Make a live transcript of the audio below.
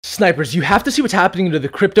Snipers, you have to see what's happening to the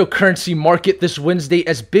cryptocurrency market this Wednesday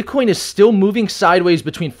as Bitcoin is still moving sideways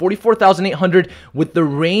between 44,800 with the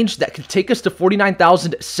range that could take us to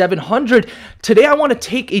 49,700. Today, I want to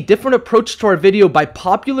take a different approach to our video by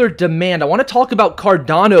popular demand. I want to talk about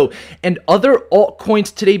Cardano and other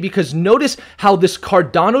altcoins today because notice how this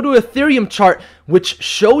Cardano to Ethereum chart, which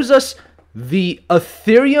shows us the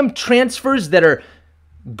Ethereum transfers that are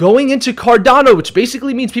going into Cardano, which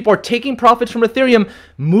basically means people are taking profits from Ethereum,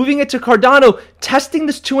 moving it to Cardano, testing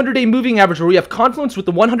this 200-day moving average where we have confluence with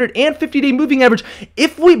the 150-day moving average.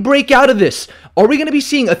 If we break out of this, are we going to be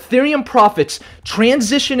seeing Ethereum profits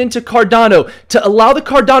transition into Cardano to allow the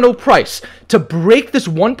Cardano price to break this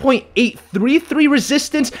 1.833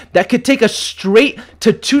 resistance that could take us straight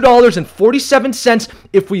to $2.47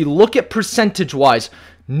 if we look at percentage-wise?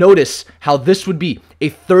 Notice how this would be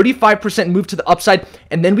a 35% move to the upside,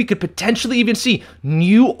 and then we could potentially even see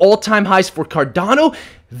new all-time highs for Cardano.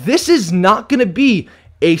 This is not going to be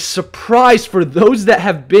a surprise for those that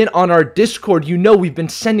have been on our Discord. You know, we've been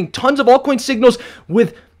sending tons of altcoin signals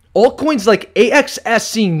with altcoins like AXS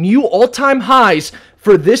seeing new all-time highs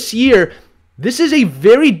for this year. This is a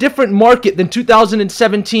very different market than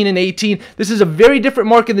 2017 and 18. This is a very different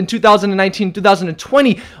market than 2019,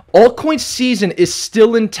 2020. Altcoin season is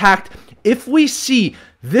still intact. If we see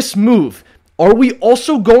this move, are we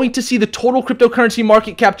also going to see the total cryptocurrency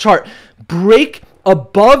market cap chart break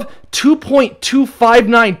above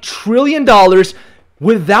 $2.259 trillion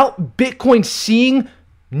without Bitcoin seeing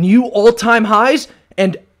new all-time highs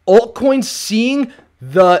and altcoins seeing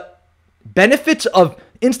the benefits of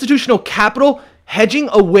institutional capital hedging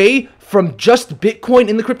away from just Bitcoin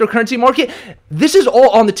in the cryptocurrency market? This is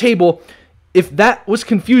all on the table. If that was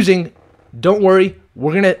confusing, don't worry.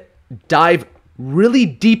 We're going to dive really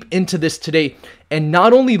deep into this today and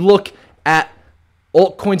not only look at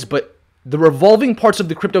altcoins, but the revolving parts of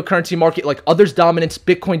the cryptocurrency market like others' dominance,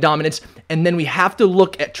 Bitcoin dominance, and then we have to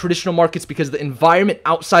look at traditional markets because the environment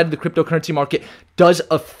outside of the cryptocurrency market does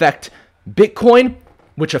affect Bitcoin,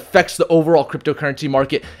 which affects the overall cryptocurrency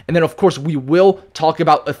market. And then, of course, we will talk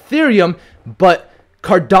about Ethereum, but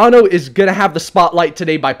Cardano is going to have the spotlight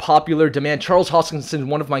today by popular demand. Charles Hoskinson,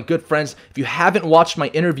 one of my good friends. If you haven't watched my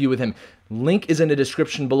interview with him, link is in the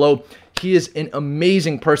description below. He is an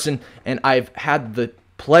amazing person, and I've had the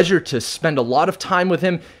pleasure to spend a lot of time with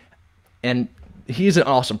him, and he is an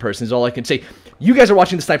awesome person is all I can say. You guys are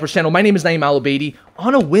watching the Snipers channel. My name is Naeem Al-Obeidi.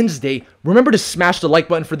 On a Wednesday, remember to smash the like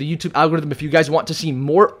button for the YouTube algorithm if you guys want to see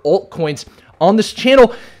more altcoins on this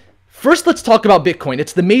channel. First, let's talk about Bitcoin.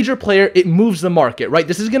 It's the major player. It moves the market, right?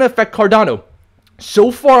 This is going to affect Cardano. So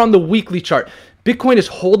far on the weekly chart, Bitcoin is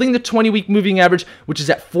holding the 20-week moving average, which is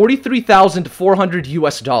at $43,400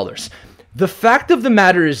 US. The fact of the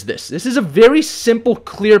matter is this. This is a very simple,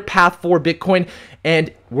 clear path for Bitcoin,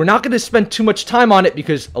 and we're not going to spend too much time on it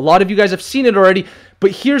because a lot of you guys have seen it already,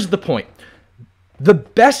 but here's the point. The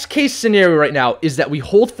best case scenario right now is that we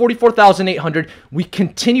hold 44,800, we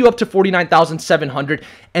continue up to 49,700,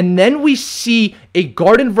 and then we see a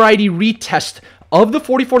garden variety retest of the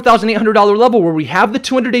 $44,800 level where we have the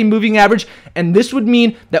 200-day moving average, and this would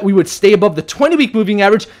mean that we would stay above the 20-week moving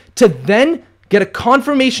average to then get a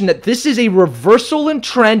confirmation that this is a reversal in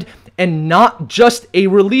trend and not just a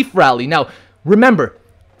relief rally. Now, remember,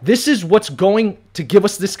 this is what's going to give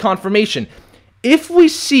us this confirmation. If we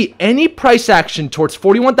see any price action towards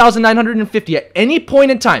 41,950 at any point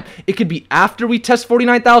in time, it could be after we test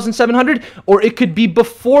 49,700 or it could be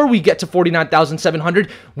before we get to 49,700,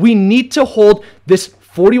 we need to hold this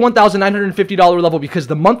 $41,950 level because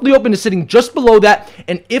the monthly open is sitting just below that.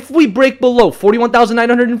 And if we break below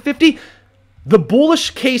 41,950, the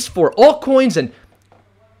bullish case for altcoins and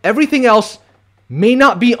everything else may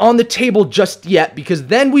not be on the table just yet because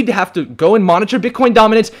then we'd have to go and monitor Bitcoin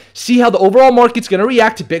dominance, see how the overall market's going to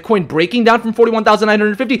react to Bitcoin breaking down from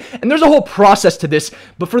 41,950. And there's a whole process to this.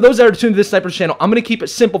 But for those that are tuned to this Snipers channel, I'm going to keep it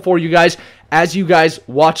simple for you guys as you guys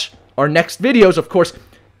watch our next videos. Of course,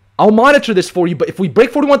 I'll monitor this for you. But if we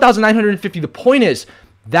break 41,950, the point is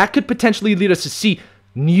that could potentially lead us to see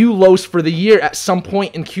new lows for the year at some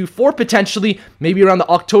point in Q4, potentially, maybe around the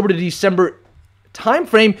October to December time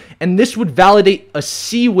frame, and this would validate a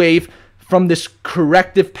C wave from this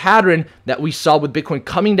corrective pattern that we saw with Bitcoin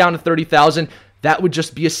coming down to 30,000. That would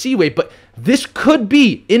just be a C wave, but this could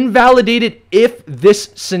be invalidated if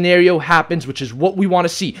this scenario happens, which is what we want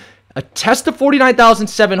to see. A test of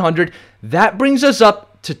 49,700, that brings us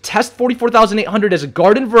up to test 44,800 as a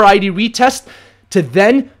garden variety retest to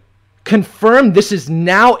then confirm this is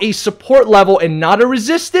now a support level and not a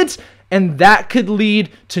resistance, and that could lead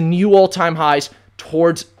to new all-time highs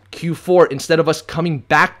towards Q4 instead of us coming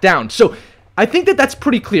back down. So I think that that's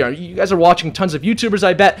pretty clear. You guys are watching tons of YouTubers,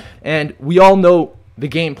 I bet, and we all know the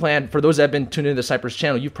game plan. For those that have been tuned into the Cypress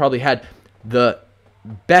channel, you've probably had the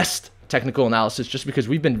best technical analysis just because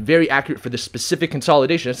we've been very accurate for this specific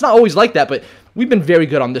consolidation. It's not always like that, but we've been very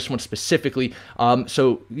good on this one specifically.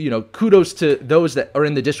 So, kudos to those that are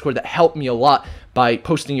in the Discord that help me a lot by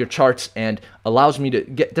posting your charts and allows me to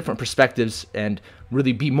get different perspectives and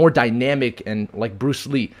really be more dynamic and, like Bruce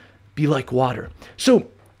Lee, be like water. So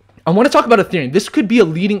I want to talk about Ethereum. This could be a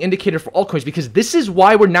leading indicator for altcoins because this is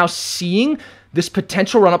why we're now seeing this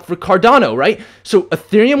potential run up for Cardano, right? So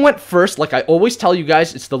Ethereum went first. Like I always tell you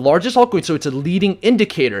guys, it's the largest altcoin, so it's a leading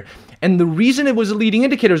indicator. And the reason it was a leading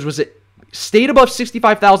indicator was it stayed above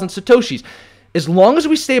 65,000 Satoshis. As long as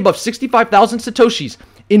we stay above 65,000 Satoshis,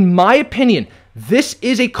 in my opinion, this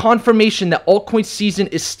is a confirmation that altcoin season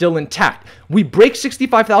is still intact. We break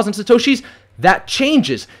 65,000 Satoshis, that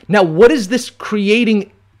changes. Now, what is this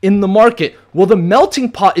creating in the market? Well, the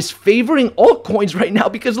melting pot is favoring altcoins right now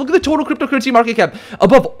because look at the total cryptocurrency market cap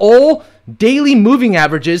above all daily moving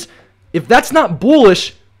averages. If that's not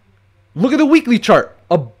bullish, look at the weekly chart.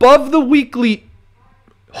 Above the weekly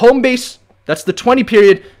home base, that's the 20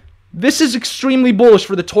 period. This is extremely bullish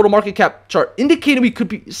for the total market cap chart, indicating we could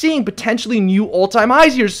be seeing potentially new all-time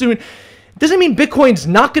highs here soon. Doesn't mean Bitcoin's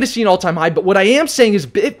not going to see an all-time high, but what I am saying is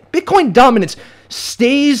Bitcoin dominance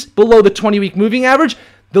stays below the 20-week moving average.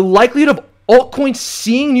 The likelihood of altcoins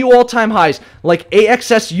seeing new all-time highs like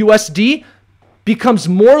AXS-USD becomes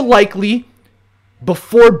more likely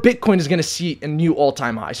before Bitcoin is going to see a new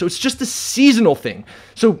all-time high. So it's just a seasonal thing.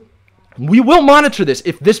 So we will monitor this.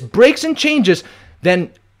 If this breaks and changes,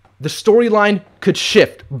 then the storyline could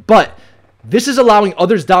shift. But this is allowing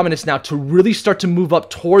others' dominance now to really start to move up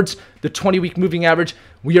towards the 20-week moving average.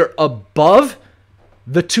 We are above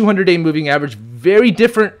the 200-day moving average. Very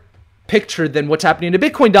different picture than what's happening to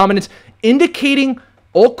Bitcoin dominance, indicating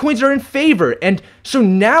altcoins are in favor. And so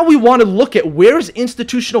now we want to look at where is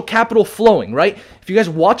institutional capital flowing, right? If you guys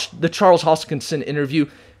watched the Charles Hoskinson interview,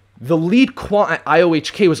 the lead quant at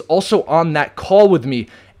IOHK was also on that call with me,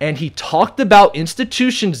 and he talked about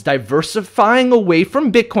institutions diversifying away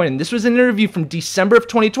from Bitcoin. And this was an interview from December of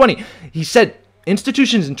 2020. He said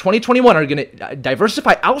institutions in 2021 are going to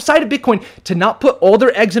diversify outside of Bitcoin to not put all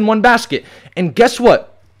their eggs in one basket. And guess what?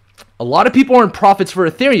 A lot of people are in profits for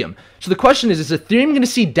Ethereum. So the question is Ethereum going to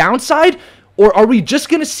see downside, or are we just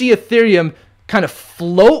going to see Ethereum kind of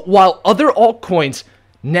float while other altcoins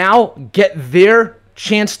now get their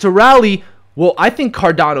chance to rally? Well, I think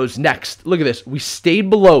Cardano's next. Look at this. We stayed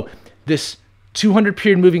below this 200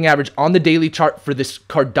 period moving average on the daily chart for this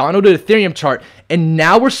Cardano to Ethereum chart. And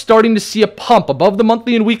now we're starting to see a pump above the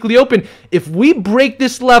monthly and weekly open. If we break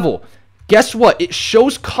this level, guess what? It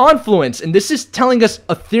shows confluence. And this is telling us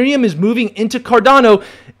Ethereum is moving into Cardano.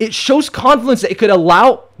 It shows confluence that it could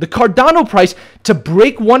allow the Cardano price to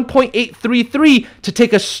break 1.833 to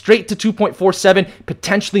take us straight to 2.47,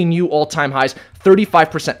 potentially new all-time highs,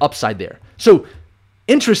 35% upside there. So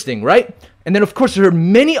interesting, right? And then, of course, there are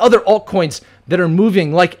many other altcoins that are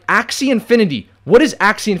moving, like Axie Infinity. What is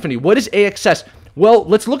Axie Infinity? What is AXS? Well,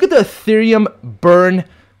 let's look at the Ethereum burn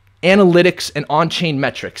analytics and on-chain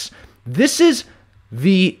metrics. This is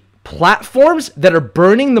the platforms that are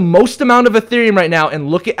burning the most amount of Ethereum right now. And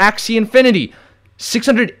look at Axie Infinity.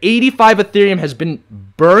 685 Ethereum has been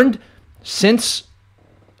burned since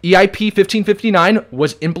EIP 1559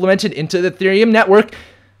 was implemented into the Ethereum network.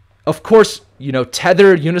 Of course,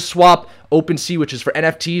 Tether, Uniswap, OpenSea, which is for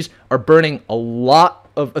NFTs, are burning a lot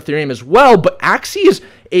of Ethereum as well. But Axie is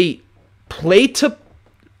a play-to-earn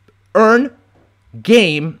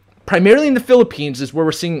game, primarily in the Philippines, is where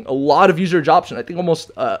we're seeing a lot of user adoption. I think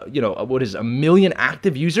almost, a million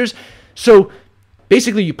active users. So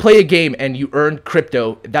basically, you play a game and you earn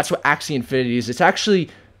crypto. That's what Axie Infinity is. It's actually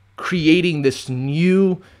creating this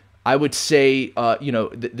new, I would say,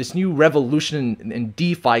 this new revolution in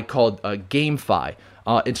DeFi called GameFi.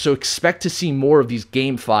 And so expect to see more of these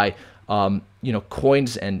GameFi,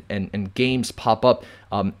 coins and games pop up.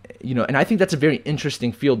 And I think that's a very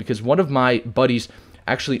interesting field because one of my buddies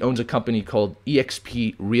actually owns a company called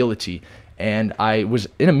eXp Realty. And I was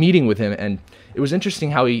in a meeting with him, and it was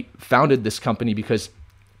interesting how he founded this company because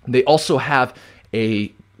they also have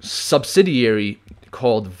a subsidiary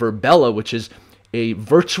called Verbella, which is a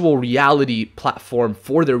virtual reality platform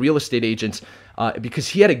for their real estate agents, because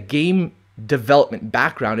he had a game development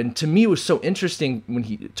background. And to me, it was so interesting when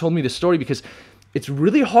he told me the story because it's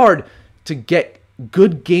really hard to get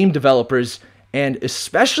good game developers And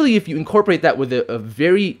especially if you incorporate that with a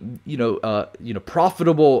very,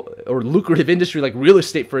 profitable or lucrative industry like real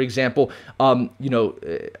estate, for example,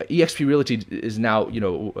 eXp Realty is now,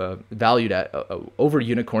 valued at over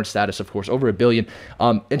unicorn status, of course, over $1 billion.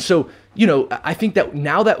 And so, I think that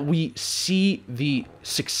now that we see the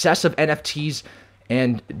success of NFTs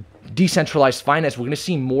and decentralized finance, we're going to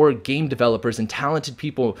see more game developers and talented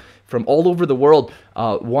people from all over the world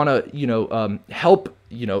want to, help,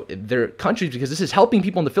 their countries, because this is helping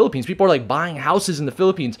people in the Philippines. People are like buying houses in the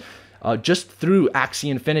Philippines just through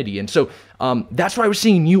Axie Infinity. And so that's why we're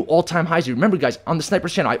seeing new all-time highs. Remember, guys, on the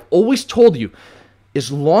Snipers channel, I've always told you,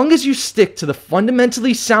 as long as you stick to the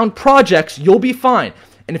fundamentally sound projects, you'll be fine.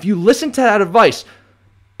 And if you listen to that advice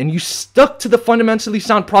and you stuck to the fundamentally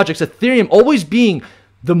sound projects, Ethereum always being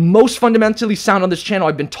the most fundamentally sound on this channel.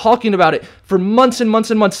 I've been talking about it for months and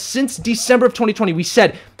months and months. Since December of 2020, we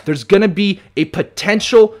said there's going to be a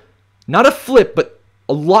potential, not a flip, but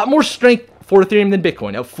a lot more strength for Ethereum than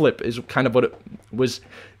Bitcoin. A flip is kind of what it was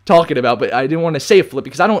talking about, but I didn't want to say a flip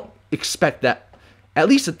because I don't expect that, at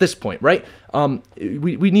least at this point, right?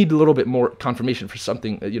 We need a little bit more confirmation for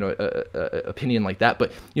something, opinion like that.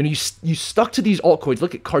 But, you stuck to these altcoins.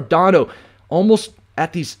 Look at Cardano, almost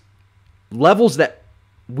at these levels that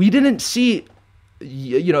we didn't see,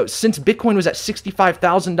 since Bitcoin was at $65,000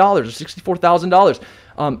 or $64,000.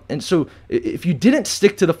 And so if you didn't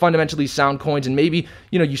stick to the fundamentally sound coins and maybe,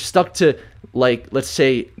 you stuck to, like, let's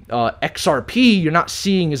say XRP, you're not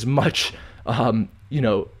seeing as much,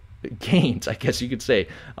 gains, I guess you could say,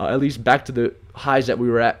 at least back to the highs that we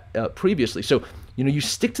were at previously. So, you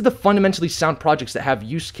stick to the fundamentally sound projects that have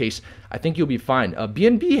use case, I think you'll be fine.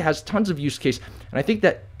 BNB has tons of use case, and I think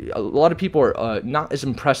that a lot of people are not as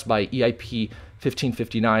impressed by EIP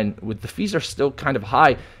 1559. With the fees are still kind of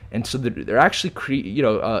high, and so they're actually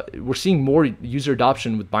we're seeing more user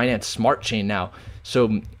adoption with Binance Smart Chain now. So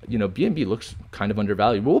BNB looks kind of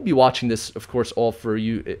undervalued. We'll be watching this, of course, all for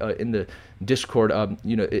you in the Discord.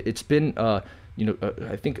 It's been I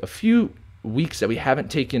think a few weeks that we haven't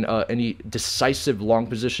taken any decisive long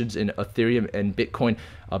positions in Ethereum and Bitcoin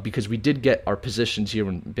because we did get our positions here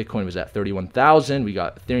when Bitcoin was at 31,000. We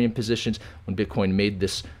got Ethereum positions when Bitcoin made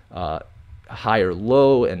this higher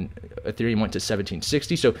low and Ethereum went to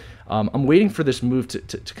 1760. So I'm waiting for this move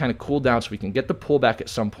to kind of cool down so we can get the pullback at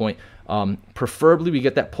some point. Preferably we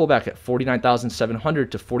get that pullback at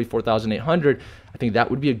 49,700 to 44,800. I think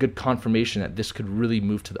that would be a good confirmation that this could really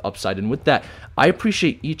move to the upside. And with that, I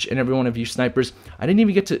appreciate each and every one of you snipers. I didn't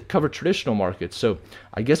even get to cover traditional markets, so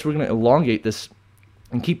I guess we're going to elongate this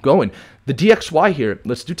and keep going. The DXY here,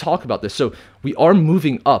 let's talk about this. So we are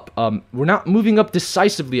moving up. We're not moving up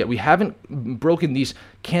decisively yet. We haven't broken these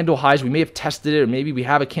candle highs. We may have tested it, or maybe we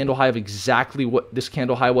have a candle high of exactly what this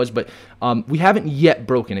candle high was, but we haven't yet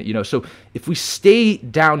broken it. So if we stay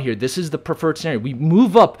down here, this is the preferred scenario. We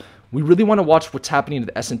move up. We really want to watch what's happening to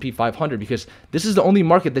the S&P 500 because this is the only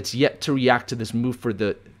market that's yet to react to this move for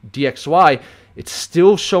the DXY. It's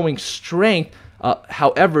still showing strength.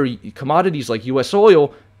 However, commodities like U.S.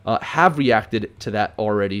 oil have reacted to that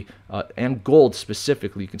already, and gold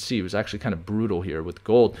specifically. You can see it was actually kind of brutal here with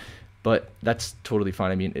gold, but that's totally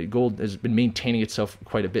fine. I mean, gold has been maintaining itself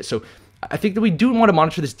quite a bit. So I think that we do want to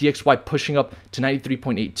monitor this DXY pushing up to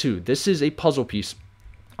 93.82. This is a puzzle piece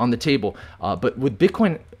on the table, but with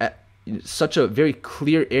Bitcoin at such a very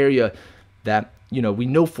clear area that we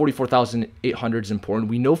know 44,800 is important.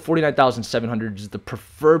 We know 49,700 is the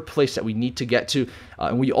preferred place that we need to get to.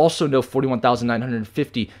 And we also know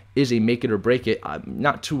 41,950 is a make it or break it. I'm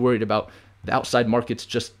not too worried about the outside markets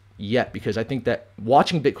just yet because I think that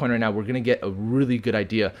watching Bitcoin right now, we're going to get a really good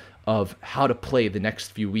idea of how to play the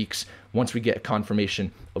next few weeks once we get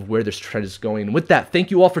confirmation of where this trend is going. And with that,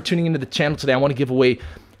 thank you all for tuning into the channel today. I want to give away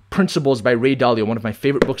Principles by Ray Dalio, one of my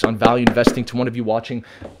favorite books on value investing, to one of you watching.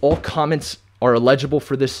 All comments are eligible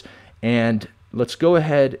for this, and let's go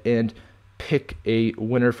ahead and pick a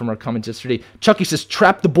winner from our comments yesterday. Chucky says,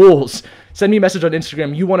 trap the bulls. Send me a message on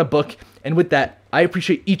Instagram. You want a book. And with that, I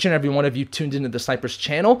appreciate each and every one of you tuned into the Snipers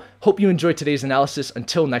channel. Hope you enjoyed today's analysis.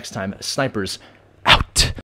 Until next time, Snipers